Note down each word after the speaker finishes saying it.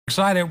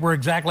Excited, we're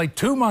exactly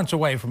 2 months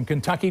away from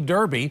Kentucky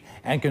Derby,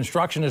 and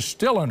construction is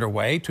still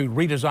underway to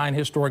redesign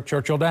historic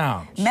Churchill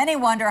Downs. Many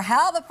wonder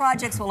how the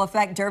projects will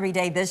affect Derby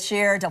Day this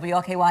year.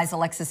 WLKY's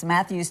Alexis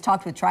Matthews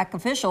talked with track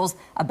officials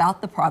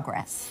about the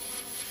progress.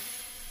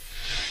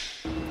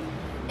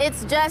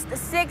 It's just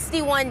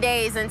 61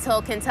 days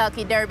until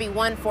Kentucky Derby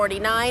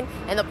 149,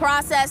 and the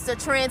process to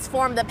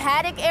transform the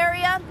paddock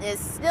area is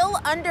still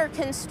under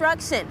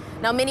construction.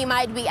 Now, many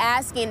might be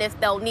asking if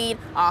they'll need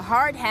a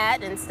hard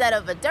hat instead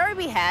of a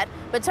derby hat,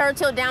 but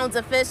Churchill Downs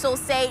officials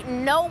say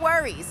no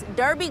worries.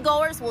 Derby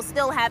goers will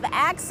still have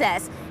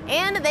access,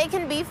 and they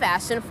can be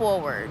fashion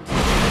forward.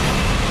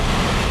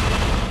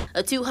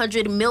 A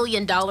 $200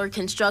 million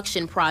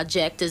construction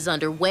project is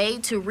underway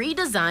to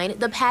redesign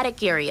the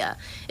paddock area.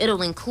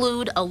 It'll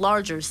include a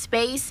larger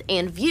space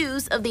and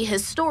views of the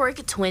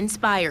historic Twin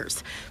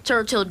Spires.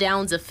 Churchill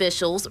Downs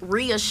officials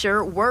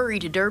reassure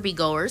worried derby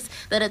goers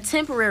that a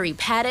temporary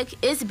paddock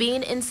is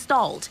being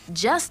installed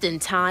just in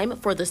time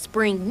for the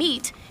spring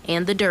meet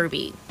and the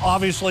Derby.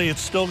 Obviously,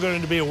 it's still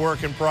going to be a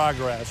work in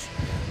progress,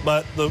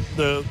 but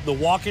the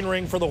walking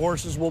ring for the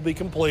horses will be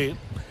complete,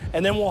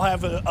 and then we'll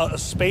have a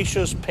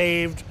spacious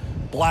paved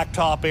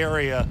blacktop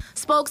area.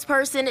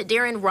 Spokesperson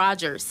Darren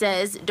Rogers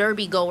says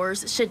derby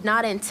goers should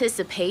not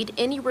anticipate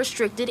any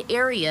restricted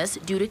areas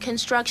due to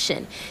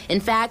construction. In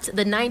fact,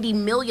 the $90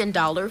 million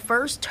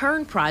first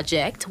turn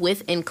project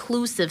with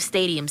inclusive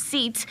stadium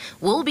seats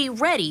will be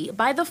ready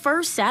by the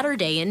first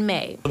Saturday in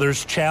May.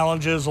 There's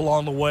challenges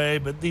along the way,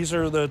 but these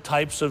are the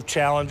types of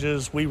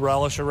challenges we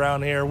relish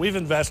around here. We've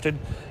invested,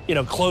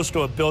 close to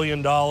 $1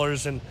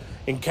 billion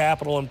in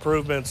capital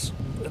improvements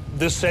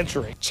this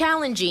century.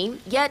 Challenging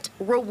yet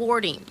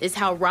rewarding is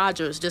how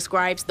Rogers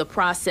describes the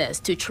process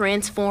to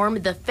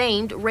transform the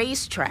famed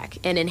racetrack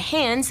and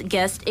enhance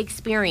guest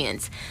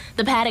experience.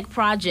 The paddock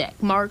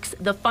project marks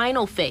the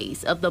final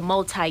phase of the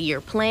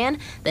multi-year plan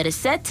that is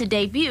set to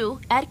debut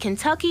at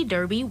Kentucky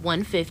Derby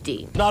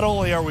 150. Not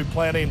only are we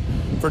planning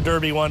for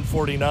Derby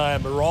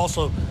 149, but we're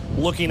also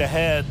looking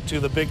ahead to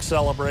the big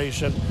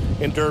celebration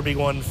in Derby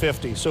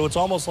 150. So it's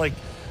almost like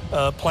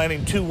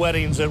planning two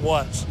weddings at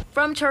once.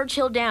 From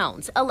Churchill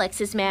Downs,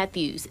 Alexis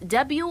Matthews,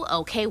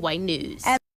 WLKY News.